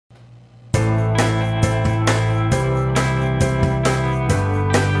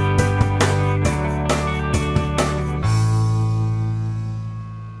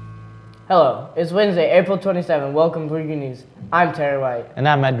It's Wednesday, April 27. Welcome to Breaking News. I'm Terry White. And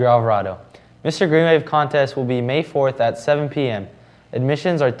I'm Edgar Alvarado. Mr. Green Wave contest will be May 4th at 7 p.m.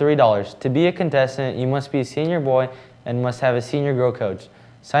 Admissions are $3. To be a contestant, you must be a senior boy and must have a senior girl coach.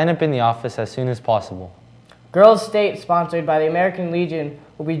 Sign up in the office as soon as possible. Girls State, sponsored by the American Legion,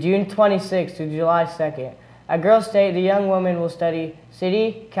 will be June 26th to July 2nd. At Girls State, the young woman will study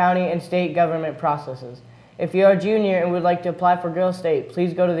city, county, and state government processes. If you are a junior and would like to apply for Girls State,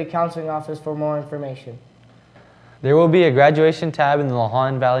 please go to the counseling office for more information. There will be a graduation tab in the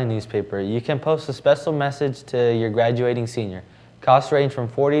Lahan Valley newspaper. You can post a special message to your graduating senior. Costs range from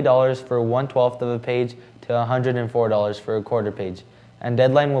 $40 for 1/12 of a page to $104 for a quarter page. And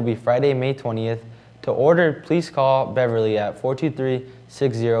deadline will be Friday, May 20th. To order, please call Beverly at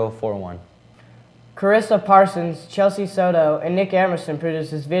 423-6041. Carissa Parsons, Chelsea Soto, and Nick Emerson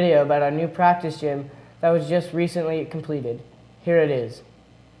produced this video about our new practice gym that was just recently completed. Here it is.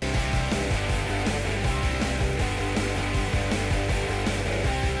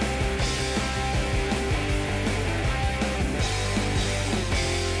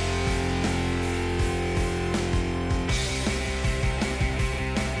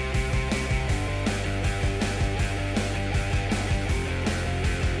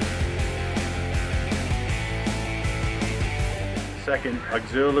 Second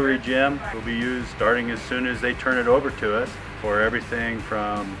auxiliary gym will be used starting as soon as they turn it over to us for everything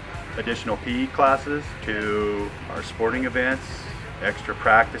from additional PE classes to our sporting events, extra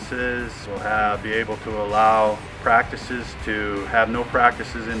practices. We'll be able to allow practices to have no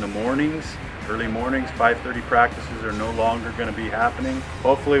practices in the mornings. Early mornings, 5:30 practices are no longer going to be happening.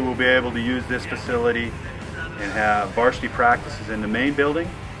 Hopefully we'll be able to use this facility and have varsity practices in the main building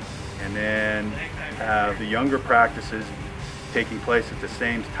and then have the younger practices taking place at the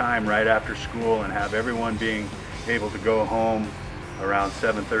same time right after school and have everyone being able to go home around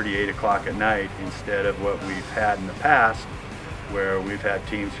 7:30, 8 o'clock at night instead of what we've had in the past where we've had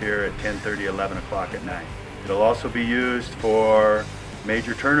teams here at 10:30, 11 o'clock at night. It'll also be used for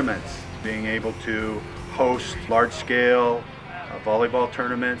major tournaments, being able to host large-scale volleyball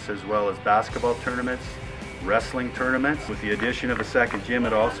tournaments as well as basketball tournaments, wrestling tournaments. With the addition of a second gym,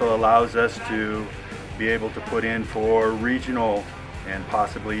 it also allows us to be able to put in for regional and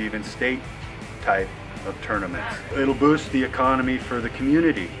possibly even state type of tournaments. It'll boost the economy for the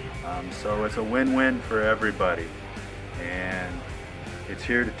community, so it's a win-win for everybody. And it's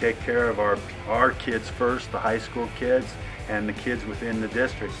here to take care of our kids first, the high school kids, and the kids within the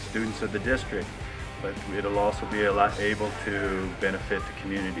district, students of the district. But it'll also be able to benefit the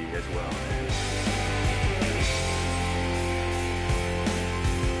community as well.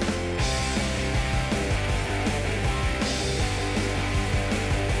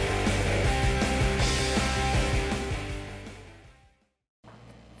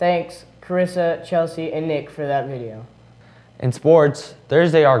 Thanks, Carissa, Chelsea, and Nick for that video. In sports,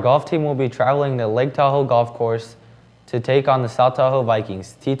 Thursday our golf team will be traveling to Lake Tahoe Golf Course to take on the South Tahoe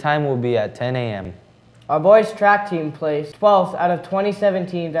Vikings. Tee time will be at 10 a.m. Our boys track team placed 12th out of 27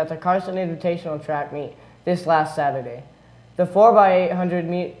 teams at the Carson Invitational track meet this last Saturday. The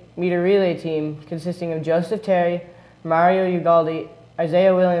 4x800 meter relay team, consisting of Joseph Terry, Mario Ugaldi,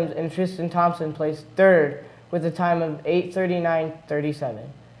 Isaiah Williams, and Tristan Thompson, placed third with a time of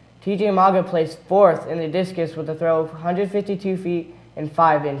 8:39.37. TJ Maga placed fourth in the discus with a throw of 152 feet and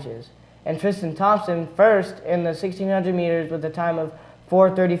 5 inches. And Tristan Thompson first in the 1600 meters with a time of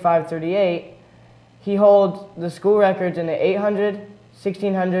 4:35.38. He holds the school records in the 800,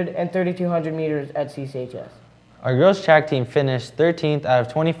 1600, and 3200 meters at CCHS. Our girls track team finished 13th out of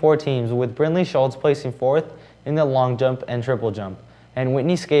 24 teams, with Brindley Schultz placing 4th in the long jump and triple jump, and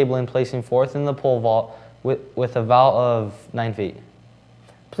Whitney Scablin placing 4th in the pole vault with a vault of 9 feet.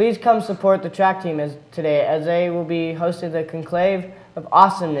 Please come support the track team today as they will be hosting the Conclave of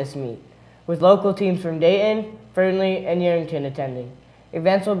Awesomeness meet, with local teams from Dayton, Fernley, and Yerington attending.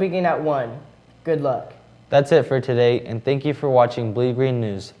 Events will begin at 1. Good luck. That's it for today, and thank you for watching Bleed Green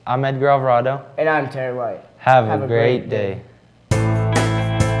News. I'm Edgar Alvarado. And I'm Terry White. Have a great day.